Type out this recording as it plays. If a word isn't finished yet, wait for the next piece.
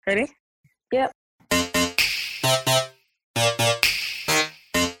Ready? Yep.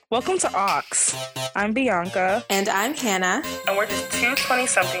 Welcome to Aux. I'm Bianca. And I'm Hannah. And we're just two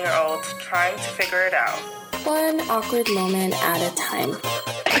 20-something-year-olds trying to figure it out. One awkward moment at a time.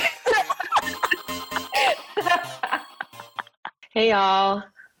 Hey y'all,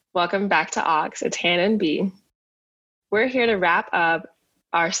 welcome back to Aux. It's Hannah and B. We're here to wrap up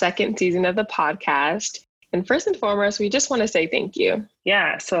our second season of the podcast. And first and foremost, we just want to say thank you.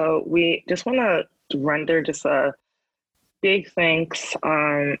 Yeah, so we just want to render just a big thanks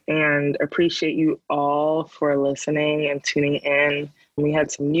and appreciate you all for listening and tuning in. We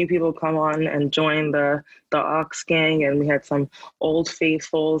had some new people come on and join the Aux gang, and we had some old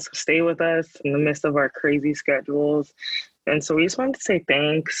faithfuls stay with us in the midst of our crazy schedules. And so we just wanted to say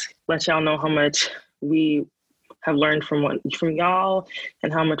thanks, let y'all know how much we have learned from y'all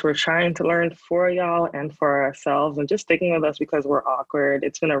and how much we're trying to learn for y'all and for ourselves, and just sticking with us because we're awkward.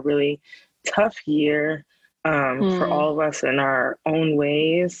 It's been a really tough year for all of us in our own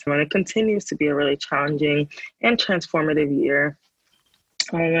ways. And it continues to be a really challenging and transformative year.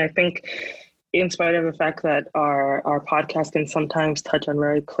 I think in spite of the fact that our podcast can sometimes touch on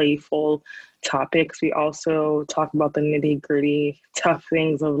very playful topics, we also talk about the nitty-gritty, tough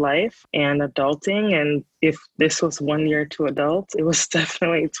things of life and adulting. And if this was 1 year to adult, it was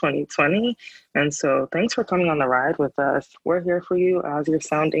definitely 2020. And so thanks for coming on the ride with us. We're here for you as your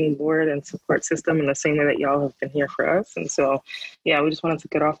sounding board and support system in the same way that y'all have been here for us. And so, yeah, we just wanted to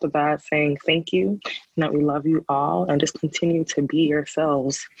get off the bat saying thank you and that we love you all, and just continue to be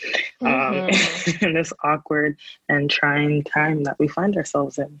yourselves in this awkward and trying time that we find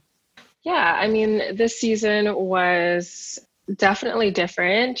ourselves in. Yeah, I mean, this season was definitely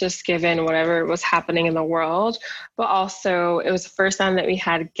different, just given whatever was happening in the world. But also, it was the first time that we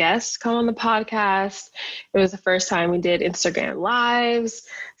had guests come on the podcast. It was the first time we did Instagram Lives.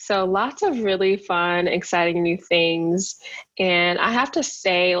 So lots of really fun, exciting new things. And I have to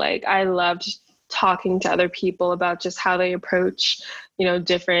say, I loved talking to other people about just how they approach,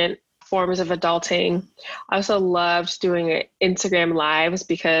 different forms of adulting. I also loved doing Instagram Lives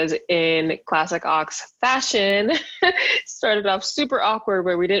because in classic Aux fashion, started off super awkward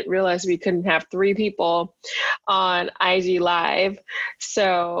where we didn't realize we couldn't have 3 people on IG Live.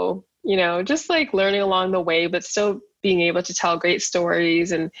 So, just learning along the way, but still being able to tell great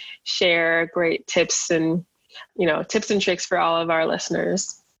stories and share great tips and tricks for all of our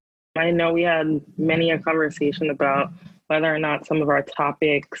listeners. I know we had many a conversation about whether or not some of our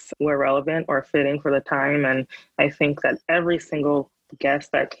topics were relevant or fitting for the time. And I think that every single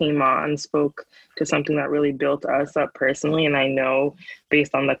guest that came on spoke to something that really built us up personally. And I know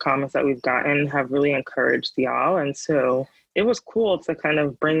based on the comments that we've gotten have really encouraged y'all. And so it was cool to kind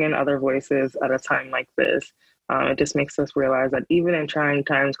of bring in other voices at a time like this. It just makes us realize that even in trying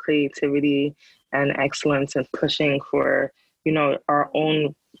times, creativity and excellence and pushing for, our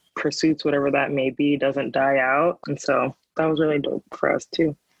own pursuits, whatever that may be, doesn't die out. And so that was really dope for us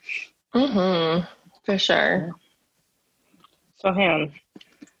too. For sure. So Han,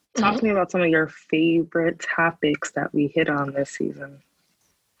 talk to me about some of your favorite topics that we hit on this season.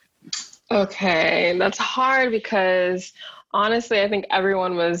 Okay, that's hard because honestly, I think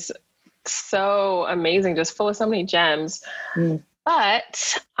everyone was so amazing, just full of so many gems.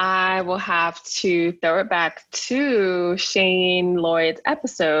 But I will have to throw it back to Shane Lloyd's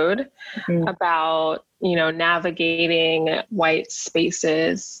episode about, navigating white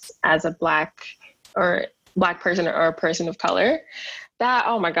spaces as a Black person or a person of color. That,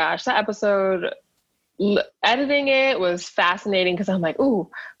 oh my gosh, that episode, editing it was fascinating because I'm like, ooh,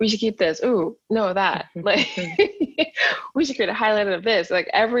 we should keep this. Ooh, no, that. We should create a highlight of this.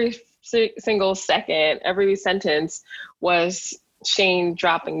 Every single second, every sentence was Shane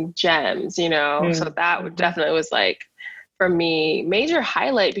dropping gems, so that definitely was for me, major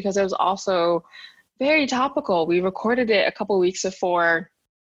highlight because it was also very topical. We recorded it a couple weeks before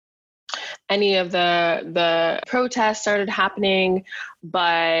any of the protests started happening,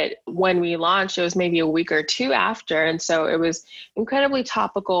 but when we launched, it was maybe a week or 2 after. And so it was incredibly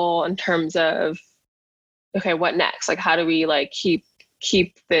topical in terms of, okay, what next? How do we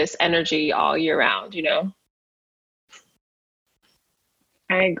keep this energy all year round,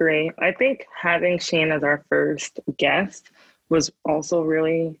 I agree. I think having Shane as our first guest was also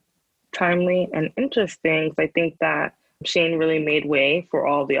really timely and interesting. I think that Shane really made way for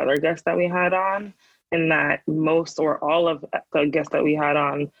all the other guests that we had on, and that most or all of the guests that we had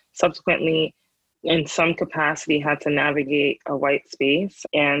on subsequently in some capacity had to navigate a white space,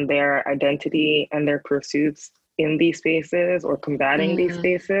 and their identity and their pursuits in these spaces or combating these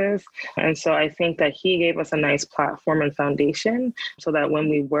spaces. And so I think that he gave us a nice platform and foundation so that when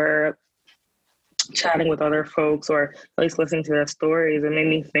we were chatting with other folks or at least listening to their stories, it made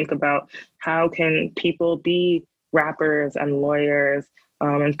me think about how can people be rappers and lawyers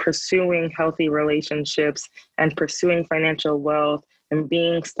and pursuing healthy relationships and pursuing financial wealth and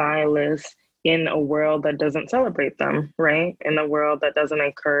being stylists in a world that doesn't celebrate them, right? In a world that doesn't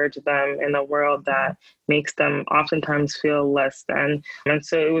encourage them, in a world that makes them oftentimes feel less than. And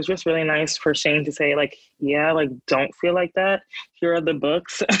so it was just really nice for Shane to say, like, yeah, like, don't feel like that. Here are the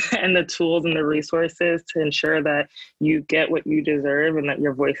books and the tools and the resources to ensure that you get what you deserve and that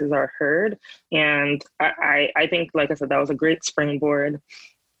your voices are heard. And I think, like I said, that was a great springboard.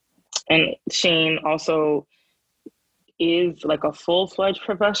 And Shane also is like a full-fledged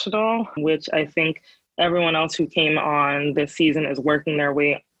professional, which I think everyone else who came on this season is working their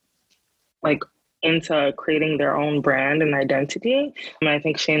way like into creating their own brand and identity. And I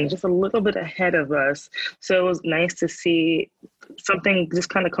think Shane is just a little bit ahead of us. So it was nice to see something just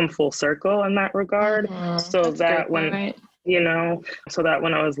kind of come full circle in that regard. So that when, you know, so that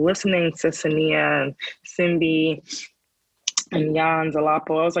when I was listening to Sania and Simbi and Jan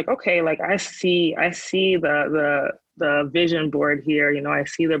Zalapo, I was like, okay, like I see the vision board here. You know, I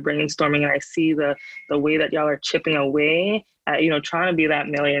see the brainstorming and I see the way that y'all are chipping away at, you know, trying to be that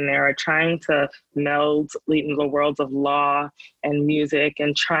millionaire, or trying to meld the worlds of law and music,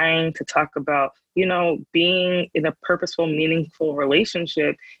 and trying to talk about, you know, being in a purposeful, meaningful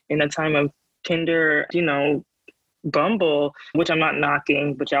relationship in a time of Tinder, you know, Bumble, which I'm not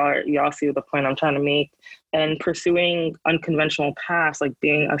knocking, but y'all see the point I'm trying to make, and pursuing unconventional paths like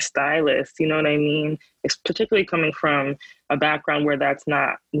being a stylist, you know what I mean? It's particularly coming from a background where that's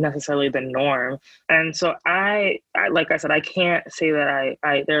not necessarily the norm. And so I like I said, I can't say that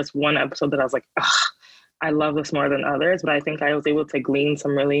I there's one episode that I was like, I love this more than others, but I think I was able to glean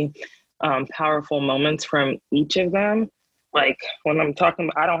some really powerful moments from each of them. Like when I'm talking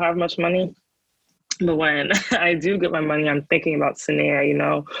about, I don't have much money, but when I do get my money, I'm thinking about Sania, you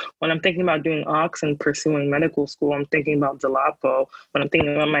know. When I'm thinking about doing aux and pursuing medical school, I'm thinking about Dolapo. When I'm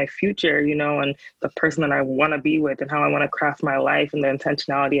thinking about my future, you know, and the person that I want to be with and how I want to craft my life and the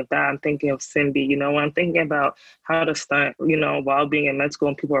intentionality of that, I'm thinking of Simbi. You know, when I'm thinking about how to stunt, you know, while being in med school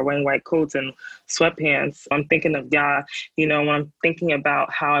and people are wearing white coats and sweatpants, I'm thinking of Ya. You know, when I'm thinking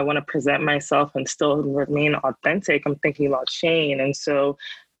about how I want to present myself and still remain authentic, I'm thinking about Shane. And so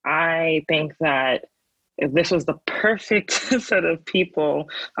I think that this was the perfect set of people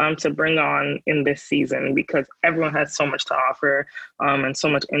to bring on in this season, because everyone has so much to offer and so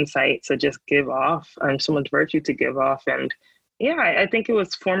much insight to just give off and so much virtue to give off. And yeah, I think it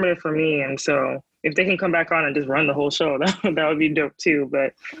was formative for me. And so if they can come back on and just run the whole show, that would be dope too.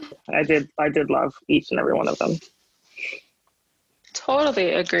 But I did love each and every one of them.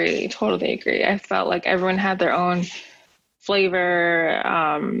 Totally agree. I felt like everyone had their own flavor,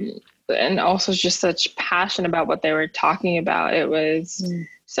 and also just such passion about what they were talking about. It was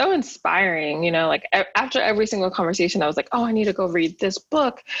so inspiring, you know, like after every single conversation, I was like, oh, I need to go read this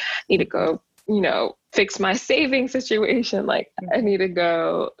book. I need to go, you know, fix my saving situation. Like I need to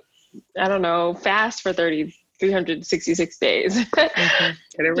go, I don't know, fast for 366 days. Get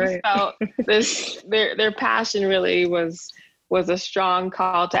it right. Felt their passion really was a strong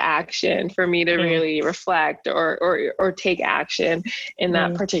call to action for me to really reflect or take action in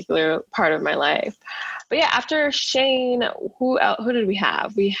that particular part of my life. But yeah, after Shane, who did we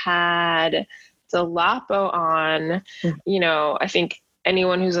have? We had Dolapo on. You know, I think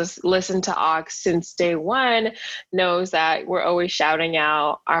anyone who's listened to aux since day one knows that we're always shouting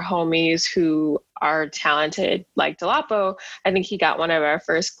out our homies who are talented like Dolapo. I think he got one of our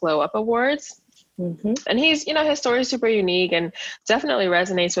first Glow Up Awards. And he's, you know, his story is super unique and definitely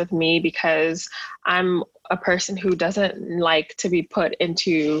resonates with me because I'm a person who doesn't like to be put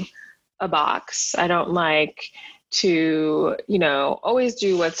into a box. I don't like to, you know, always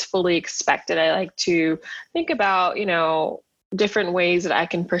do what's fully expected. I like to think about, you know, different ways that I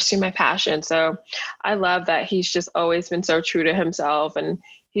can pursue my passion. So I love that he's just always been so true to himself, and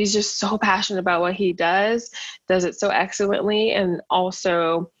he's just so passionate about what he does it so excellently, and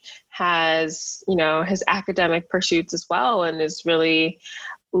also has, you know, his academic pursuits as well, and is really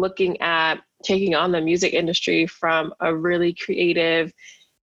looking at taking on the music industry from a really creative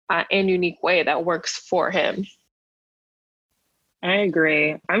and unique way that works for him. I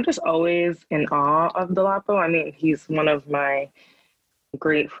agree. I'm just always in awe of Dolapo. I mean, he's one of my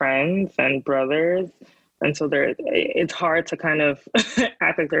great friends and brothers. And so it's hard to kind of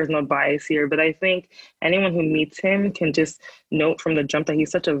act like there's no bias here. But I think anyone who meets him can just note from the jump that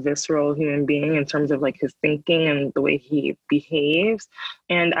he's such a visceral human being in terms of like his thinking and the way he behaves.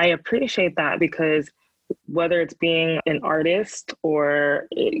 And I appreciate that because whether it's being an artist or,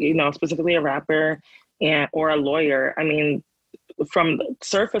 specifically a rapper or a lawyer, I mean, from the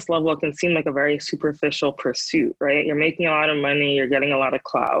surface level, it can seem like a very superficial pursuit, right? You're making a lot of money, you're getting a lot of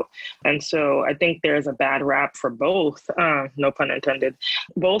clout. And so I think there's a bad rap for both, no pun intended,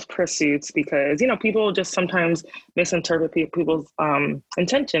 both pursuits, because, people just sometimes misinterpret people's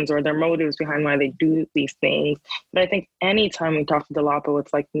intentions or their motives behind why they do these things. But I think anytime we talk to Dolapo,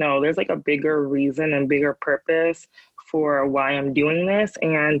 it's like, no, there's like a bigger reason and bigger purpose for why I'm doing this.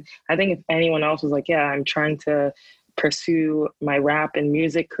 And I think if anyone else was like, yeah, I'm trying to pursue my rap and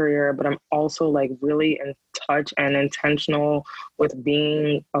music career, but I'm also like really in touch and intentional with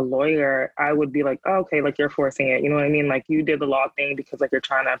being a lawyer, I would be like, oh, okay, like you're forcing it. You know what I mean? Like you did the law thing because like you're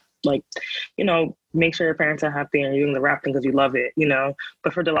trying to like, make sure your parents are happy and you're doing the rap thing because you love it,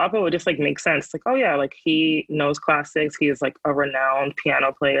 But for Dolapo, it just like makes sense. Like, oh yeah, like he knows classics. He is like a renowned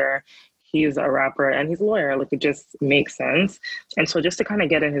piano player. He's a rapper and he's a lawyer. Like it just makes sense. And so just to kind of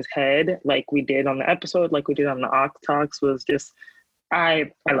get in his head, like we did on the episode, like we did on the Ock Talks, was just, I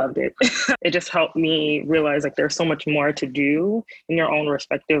loved it. It just helped me realize like there's so much more to do in your own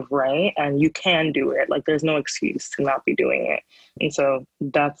respective right. And you can do it. Like there's no excuse to not be doing it. And so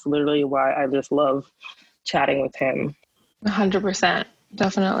that's literally why I just love chatting with him. 100%.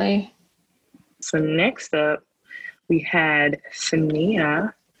 Definitely. So next up, we had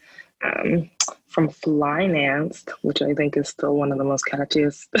Sania from Flynanced, which I think is still one of the most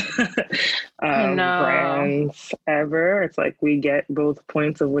catchiest brands ever. It's like we get both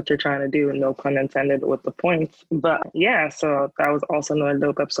points of what you're trying to do, no pun intended with the points. But yeah, so that was also another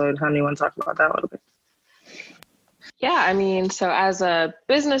dope episode. How do you want to talk about that a little bit? Yeah, I mean, so as a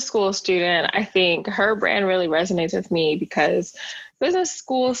business school student, I think her brand really resonates with me because business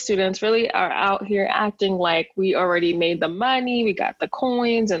school students really are out here acting like we already made the money, we got the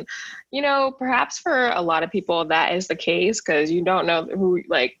coins. And, perhaps for a lot of people that is the case because you don't know who,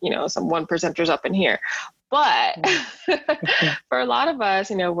 some 1%ers up in here. But for a lot of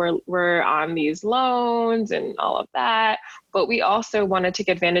us, we're on these loans and all of that, but we also want to take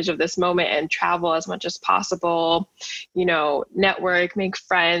advantage of this moment and travel as much as possible, network, make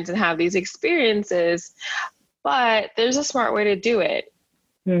friends and have these experiences. But there's a smart way to do it.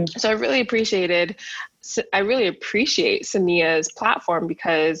 So I really appreciate Sania's platform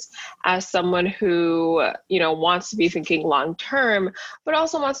because as someone who, wants to be thinking long term, but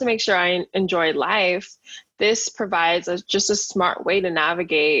also wants to make sure I enjoy life, this provides just a smart way to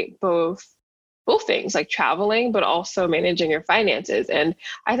navigate both things like traveling, but also managing your finances. And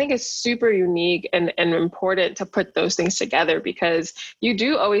I think it's super unique and important to put those things together because you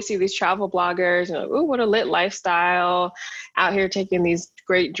do always see these travel bloggers, oh, what a lit lifestyle out here taking these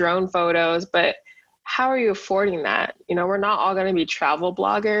great drone photos. But how are you affording that? We're not all going to be travel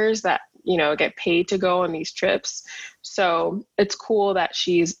bloggers that, get paid to go on these trips. So it's cool that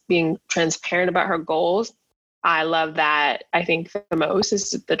she's being transparent about her goals. I love that. I think the most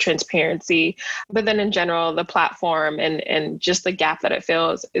is the transparency, but then in general, the platform and just the gap that it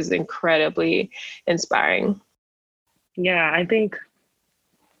fills is incredibly inspiring. Yeah, I think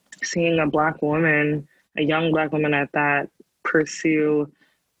seeing a young Black woman at that, pursue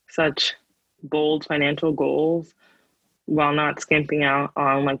such bold financial goals while not skimping out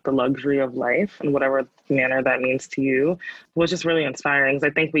on like the luxury of life and whatever manner that means to you was just really inspiring. Because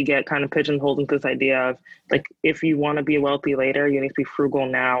I think we get kind of pigeonholed into this idea of like, if you want to be wealthy later, you need to be frugal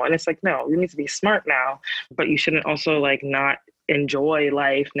now. And it's like, no, you need to be smart now, but you shouldn't also like not enjoy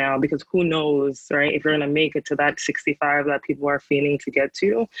life now because who knows, right? If you're going to make it to that 65 that people are fiending to get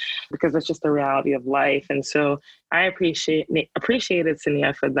to, because that's just the reality of life. And so I appreciated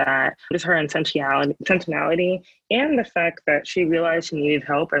Sania for that, just her intentionality and the fact that she realized she needed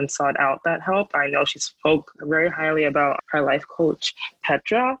help and sought out that help. I know she spoke very highly about her life coach,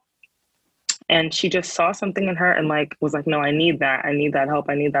 Petra. And she just saw something in her and like was like, no, I need that help.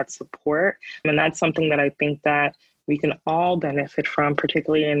 I need that support. And that's something that I think that we can all benefit from,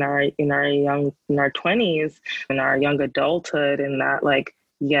 particularly in our 20s, in our young adulthood, and that like,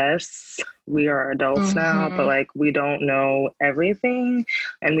 yes, we are adults now, but like we don't know everything,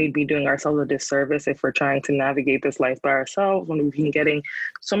 and we'd be doing ourselves a disservice if we're trying to navigate this life by ourselves when we've been getting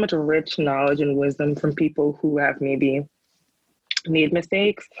so much rich knowledge and wisdom from people who have maybe made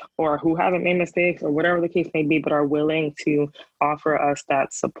mistakes or who haven't made mistakes or whatever the case may be, but are willing to offer us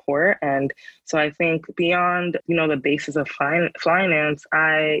that support. And so I think beyond, the basis of finance,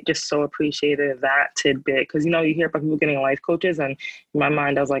 I just so appreciated that tidbit because, you hear about people getting life coaches, and in my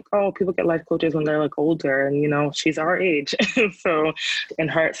mind, I was like, oh, people get life coaches when they're like older, and, she's our age. So,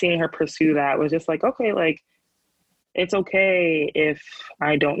 and seeing her pursue that was just like, okay, like, it's okay if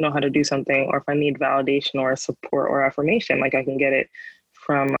I don't know how to do something or if I need validation or support or affirmation, like I can get it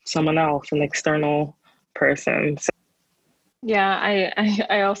from someone else, an external person. So, yeah,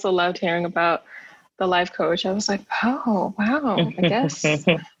 I also loved hearing about the life coach. I was like, oh, wow, I guess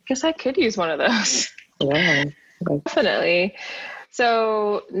I could use one of those. Yeah, definitely.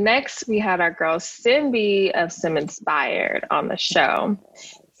 So next we had our girl Simbi of Sim Inspired on the show.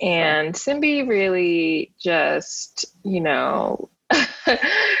 And Simbi really just,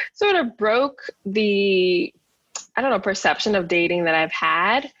 sort of broke the, perception of dating that I've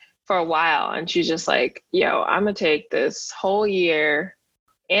had for a while. And she's just like, I'm going to take this whole year,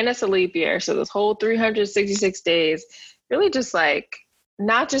 and it's a leap year. So this whole 366 days, really just like,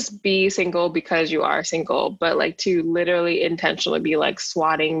 not just be single because you are single, but like to literally intentionally be like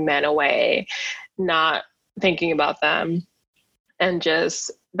swatting men away, not thinking about them, and just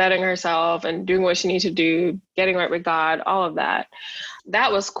bettering herself and doing what she needs to do, getting right with God, all of that.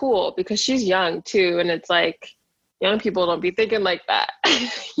 That was cool because she's young too. And it's like, young people don't be thinking like that,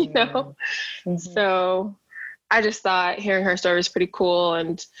 know? Mm-hmm. So I just thought hearing her story is pretty cool.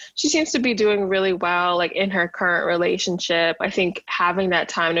 And she seems to be doing really well, like in her current relationship. I think having that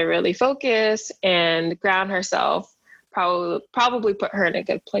time to really focus and ground herself probably put her in a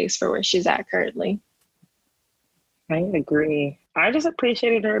good place for where she's at currently. I agree. I just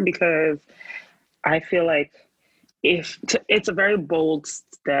appreciated her because I feel like it's a very bold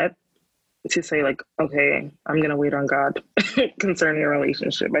step to say like, okay, I'm going to wait on God concerning a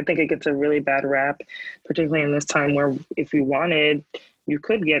relationship. I think it gets a really bad rap, particularly in this time where if you wanted, you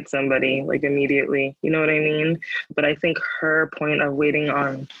could get somebody like immediately, you know what I mean? But I think her point of waiting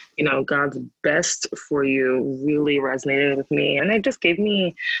on, God's best for you really resonated with me. And it just gave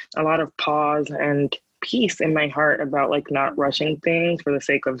me a lot of pause and peace in my heart about like not rushing things for the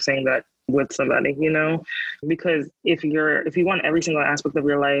sake of saying that with somebody, because if you want every single aspect of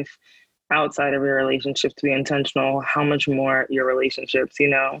your life outside of your relationship to be intentional, how much more your relationships,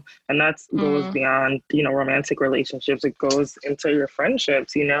 and that goes beyond, romantic relationships. It goes into your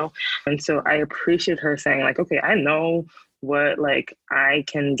friendships, and so I appreciate her saying like, okay, I know what like I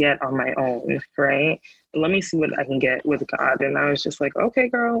can get on my own, right? Let me see what I can get with God. And I was just like, okay,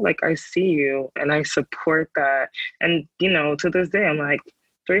 girl, like I see you and I support that. And, to this day, I'm like,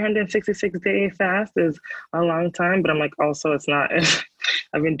 366 day fast is a long time, but I'm like, also it's not,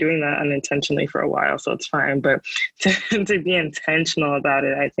 I've been doing that unintentionally for a while, so it's fine. But to be intentional about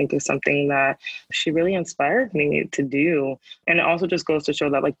it, I think is something that she really inspired me to do. And it also just goes to show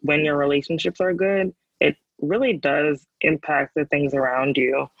that like when your relationships are good, it really does impact the things around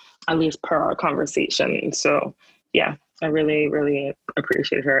you, at least per our conversation. So yeah, I really, really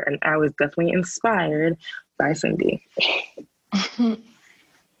appreciate her. And I was definitely inspired by Cindy.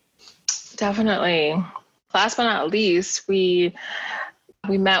 Definitely. Last but not least, we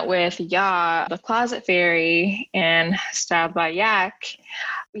met with Ya, the Closet Fairy, and Styled by Yak.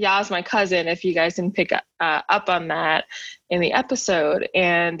 Ya's my cousin, if you guys didn't pick up on that in the episode.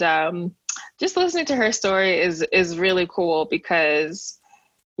 And just listening to her story is really cool because,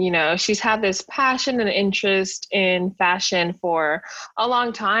 she's had this passion and interest in fashion for a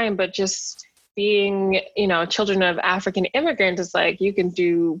long time, but just being, children of African immigrants, it's like you can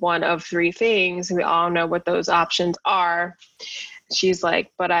do one of three things. And we all know what those options are. She's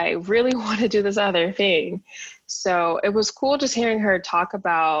like, but I really want to do this other thing. So it was cool just hearing her talk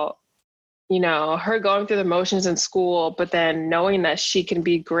about, her going through the motions in school, but then knowing that she can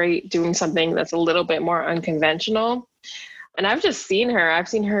be great doing something that's a little bit more unconventional. And I've seen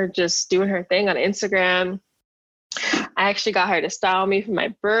her just doing her thing on Instagram. I actually got her to style me for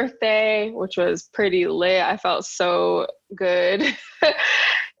my birthday, which was pretty lit. I felt so good.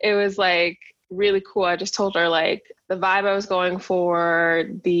 It was like really cool. I just told her like the vibe I was going for,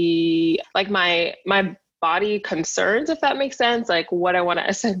 the like my body concerns, if that makes sense, like what I want to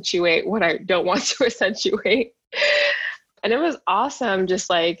accentuate, what I don't want to accentuate. And it was awesome just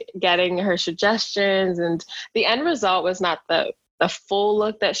like getting her suggestions, and the end result was not the the full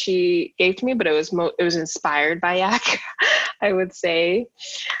look that she gave to me, but it was inspired by Yak, I would say.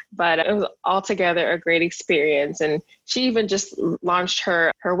 But it was altogether a great experience. And she even just launched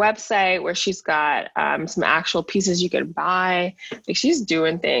her website where she's got some actual pieces you could buy. Like, she's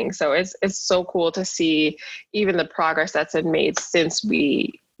doing things. So it's so cool to see even the progress that's been made since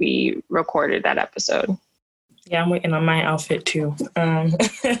we recorded that episode. Yeah, I'm waiting on my outfit too.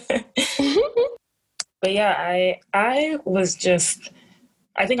 But yeah, I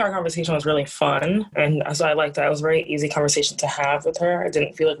think our conversation was really fun. And so I liked that. It was a very easy conversation to have with her. I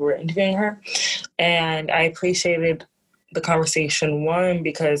didn't feel like we were interviewing her. And I appreciated the conversation, one,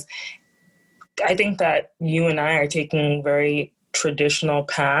 because I think that you and I are taking very traditional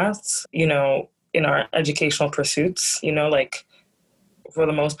paths, you know, in our educational pursuits, you know, like, for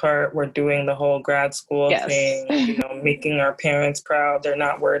the most part, we're doing the whole grad school thing, you know, making our parents proud. They're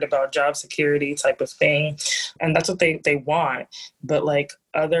not worried about job security type of thing. And that's what they want. But like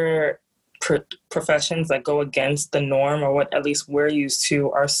other professions that go against the norm, or what at least we're used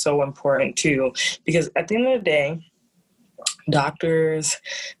to, are so important too. Because at the end of the day, doctors,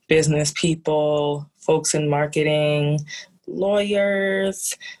 business people, folks in marketing,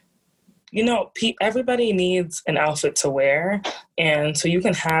 lawyers, you know, everybody needs an outfit to wear. And so you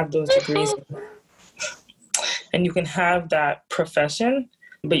can have those degrees and you can have that profession,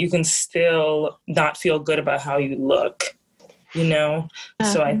 but you can still not feel good about how you look, you know?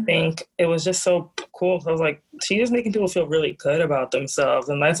 So I think it was just so cool. I was like, she's just making people feel really good about themselves.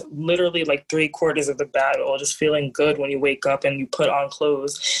 And that's literally like 3/4 of the battle, just feeling good when you wake up and you put on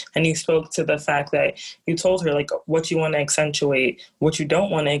clothes. And you spoke to the fact that you told her like what you want to accentuate, what you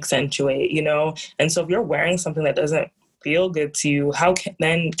don't want to accentuate, you know? And so if you're wearing something that doesn't feel good to you, how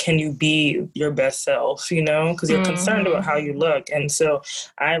can you be your best self, you know, because you're concerned about how you look. And so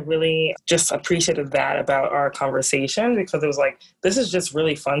I really just appreciated that about our conversation, because it was like, this is just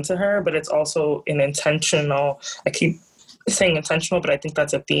really fun to her, but it's also an intentional, I keep saying intentional, but I think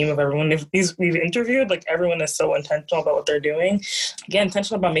that's a theme of everyone we've interviewed. Like, everyone is so intentional about what they're doing. Again,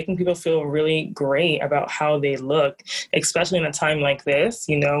 intentional about making people feel really great about how they look, especially in a time like this,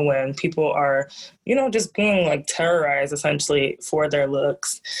 you know, when people are, you know, just being like terrorized essentially for their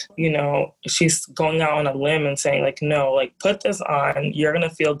looks. You know, she's going out on a limb and saying like, no, like, put this on, you're going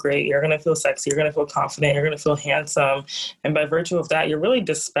to feel great, you're going to feel sexy, you're going to feel confident, you're going to feel handsome. And by virtue of that, you're really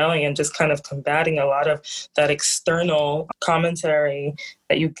dispelling and just kind of combating a lot of that external commentary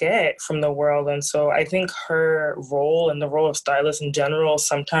that you get from the world. And so I think her role and the role of stylists in general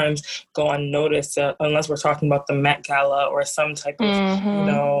sometimes go unnoticed, unless we're talking about the Met Gala or some type of, you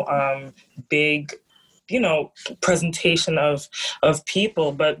know, big, you know, presentation of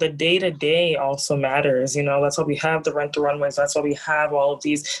people. But the day-to-day also matters, you know. That's why we have the Rent the Runways. That's why we have all of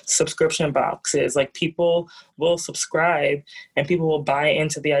these subscription boxes. Like, people will subscribe and people will buy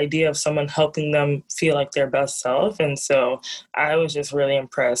into the idea of someone helping them feel like their best self. And so I was just really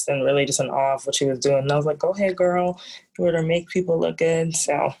impressed and really just in awe of what she was doing. And I was like, go ahead, girl, you were to make people look good.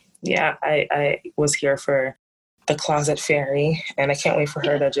 So yeah, I was here for the Closet Fairy, and I can't wait for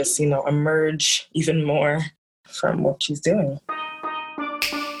her to just, you know, emerge even more from what she's doing.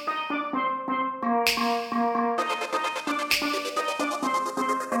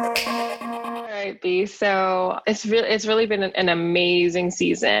 B. So it's really been an amazing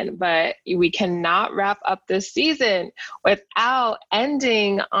season, but we cannot wrap up this season without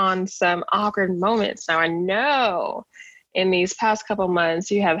ending on some awkward moments. Now, I know in these past couple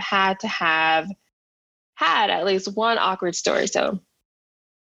months you have had at least one awkward story. So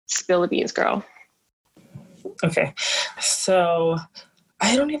spill the beans, girl. Okay. So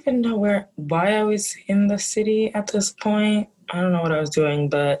I don't even know why I was in the city at this point. I don't know what I was doing,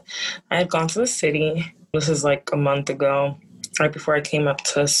 but I had gone to the city. This is like a month ago, right before I came up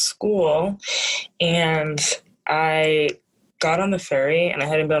to school. And I got on the ferry, and I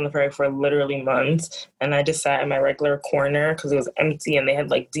hadn't been on the ferry for literally months. And I just sat in my regular corner because it was empty, and they had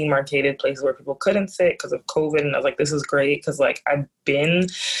like demarcated places where people couldn't sit because of COVID. And I was like, this is great, because like I've been,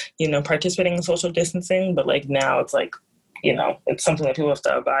 you know, participating in social distancing, but like now it's like, you know, it's something that people have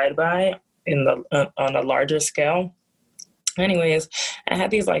to abide by on a larger scale. Anyways, I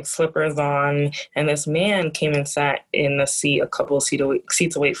had these like slippers on, and this man came and sat in the seat a couple of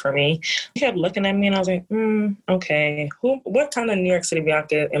seats away from me. He kept looking at me, and I was like, okay, what kind of New York City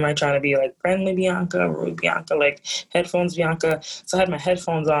Bianca am I trying to be? Like, friendly Bianca, rude Bianca, like headphones Bianca? So I had my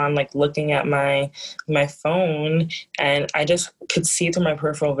headphones on, like looking at my phone, and I just could see through my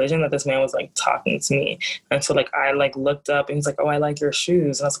peripheral vision that this man was like talking to me. And so like I like looked up and he's like, oh, I like your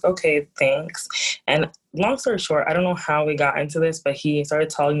shoes. And I was like, okay, thanks. And long story short, I don't know how we got into this, but he started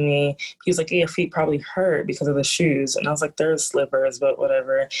telling me, he was like, hey, your feet probably hurt because of the shoes. And I was like, they're slippers, but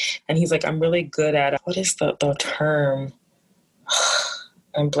whatever. And he's like, I'm really good at, what is the term?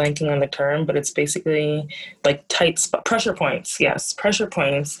 I'm blanking on the term, but it's basically like pressure points. Yes, pressure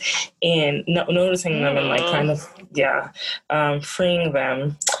points, and noticing them and like kind of, freeing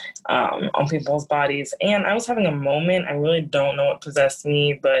them on people's bodies. And I was having a moment. I really don't know what possessed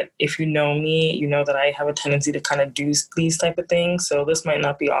me, but if you know me, you know that I have a tendency to kind of do these type of things. So this might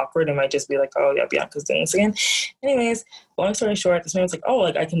not be awkward. It might just be like, oh, yeah, Bianca's doing this again. Anyways, long story short, this man was like, oh,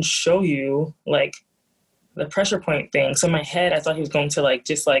 like I can show you like the pressure point thing. So in my head, I thought he was going to like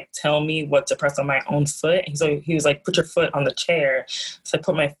just like tell me what to press on my own foot. And so he was like, put your foot on the chair. So I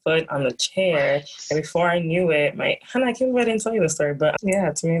put my foot on the chair. And before I knew it, I can't believe I didn't tell you this story, but yeah,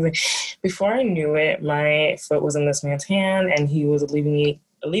 it's amazing. Before I knew it, my foot was in this man's hand and he was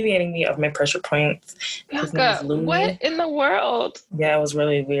alleviating me of my pressure points. Bianca, what in the world? Yeah, it was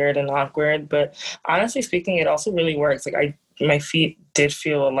really weird and awkward. But honestly speaking, it also really works. Like my feet did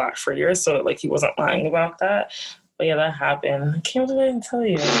feel a lot freer, so like he wasn't lying about that. But yeah, that happened. I can't believe I didn't tell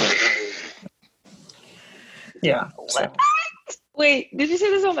you. Yeah. So. Wait, did you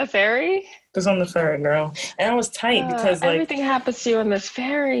say this on the ferry? It was on the ferry, girl. And I was tight because like everything happens to you on this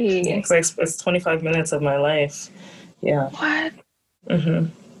ferry. It's 25 minutes of my life. Yeah. What? Mm-hmm.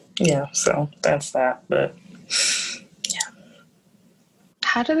 Yeah, so that's that. But yeah.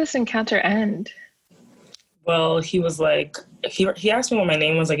 How did this encounter end? Well, he was like, he asked me what my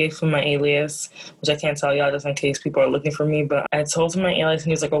name was. I gave him my alias, which I can't tell y'all just in case people are looking for me. But I told him my alias, and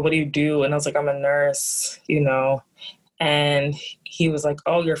he was like, "Oh, what do you do?" And I was like, "I'm a nurse, you know." And he was like,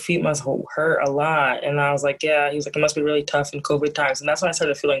 "Oh, your feet must hurt a lot." And I was like, "Yeah." He was like, "It must be really tough in COVID times." And that's when I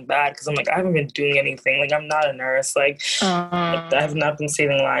started feeling bad because I'm like, I haven't been doing anything. Like, I'm not a nurse. Like I have not been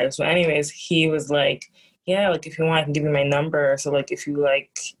saving lives. But anyways, he was like, yeah, like if you want, I can give you my number. So like if you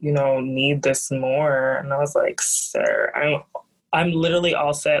like, you know, need this more. And I was like, sir, I'm literally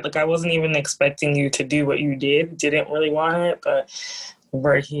all set. Like I wasn't even expecting you to do what you did. Didn't really want it, but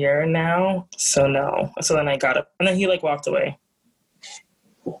we're here now. So no. So then I got up and then he like walked away.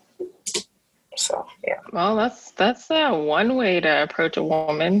 So yeah. Well, that's one way to approach a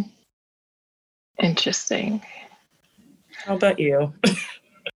woman. Interesting. How about you?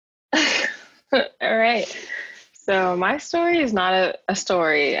 All right. So my story is not a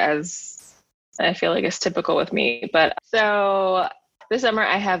story as I feel like it's typical with me. But so this summer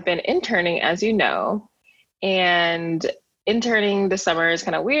I have been interning, as you know, and interning this summer is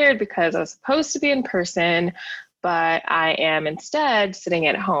kind of weird because I was supposed to be in person, but I am instead sitting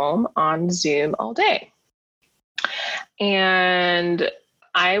at home on Zoom all day. And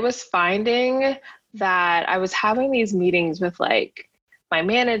I was finding that I was having these meetings with like my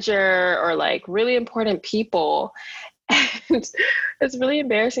manager or like really important people. And this really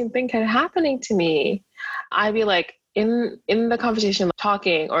embarrassing thing kept happening to me. I'd be like in the conversation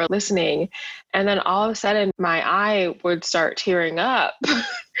talking or listening, and then all of a sudden my eye would start tearing up.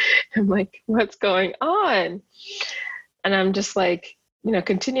 I'm like, what's going on? And I'm just like, you know,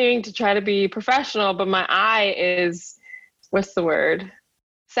 continuing to try to be professional, but my eye is, what's the word?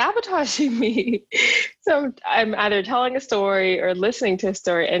 Sabotaging me. So I'm either telling a story or listening to a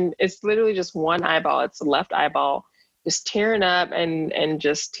story, and it's literally just one eyeball. It's the left eyeball just tearing up and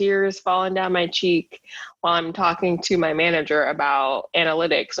just tears falling down my cheek while I'm talking to my manager about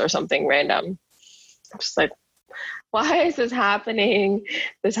analytics or something random. I'm just like, why is this happening?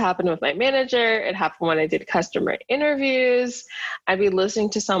 This happened with my manager. It happened when I did customer interviews. I'd be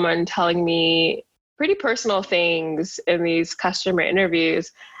listening to someone telling me pretty personal things in these customer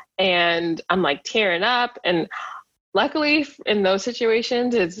interviews, and I'm like tearing up. And luckily in those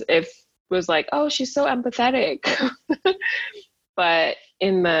situations, it was like, oh, she's so empathetic. But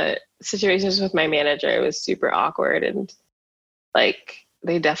in the situations with my manager, it was super awkward, and like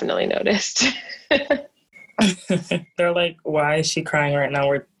they definitely noticed. They're like, why is she crying right now?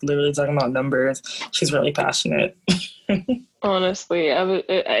 We're literally talking about numbers. She's really passionate. Honestly,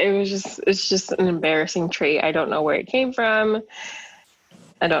 it's just an embarrassing trait. I don't know where it came from.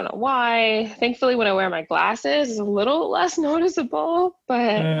 I don't know why. Thankfully, when I wear my glasses, it's a little less noticeable.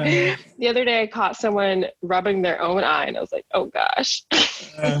 But the other day I caught someone rubbing their own eye, and I was like, oh gosh.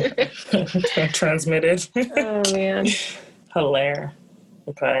 Transmitted. Oh man. Hilarious.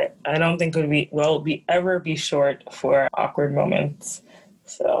 But I don't think it would ever be short for awkward moments.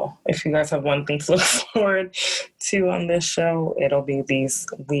 So if you guys have one thing to look forward to on this show, it'll be these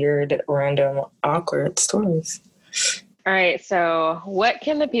weird, random, awkward stories. All right. So what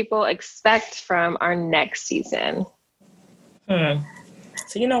can the people expect from our next season? So,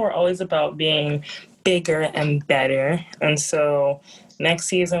 we're always about being bigger and better. And so next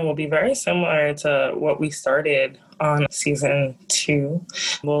season will be very similar to what we started on season 2.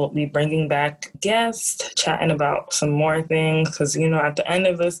 We'll be bringing back guests, chatting about some more things because, at the end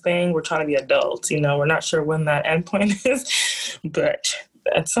of this thing, we're trying to be adults. We're not sure when that endpoint is, but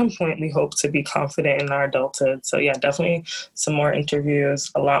at some point we hope to be confident in our adulthood. So yeah, definitely some more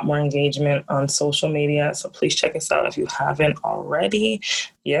interviews, a lot more engagement on social media. So please check us out if you haven't already.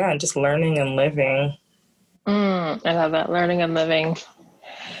 Yeah, and just learning and living. I love that, learning and living.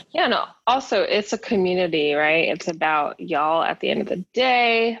 Yeah, no, also it's a community, right? It's about y'all at the end of the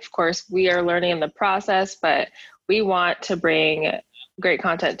day. Of course, we are learning in the process, but we want to bring great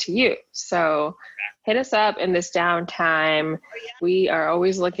content to you. So hit us up in this downtime. We are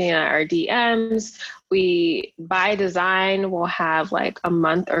always looking at our DMs. We, by design, will have like a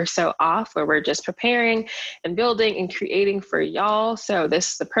month or so off where we're just preparing and building and creating for y'all. So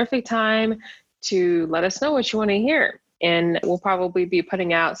this is the perfect time to let us know what you want to hear. And we'll probably be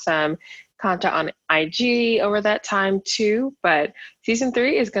putting out some content on IG over that time too. But season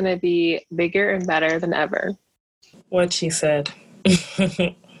 3 is going to be bigger and better than ever. What she said.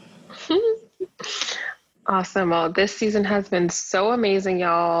 Awesome. Well, this season has been so amazing,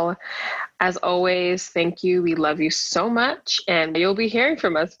 y'all. As always, thank you. We love you so much. And you'll be hearing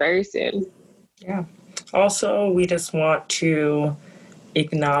from us very soon. Yeah. Also, we just want to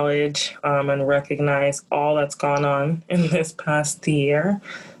acknowledge and recognize all that's gone on in this past year.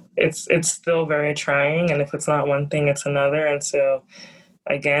 It's still very trying, and if it's not one thing, it's another. And so,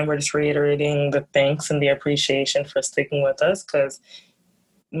 again, we're just reiterating the thanks and the appreciation for sticking with us, because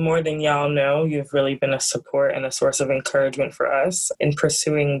more than y'all know, you've really been a support and a source of encouragement for us in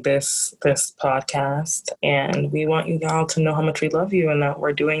pursuing this podcast. And we want you all to know how much we love you and that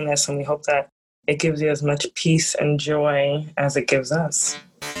we're doing this, and we hope that it gives you as much peace and joy as it gives us.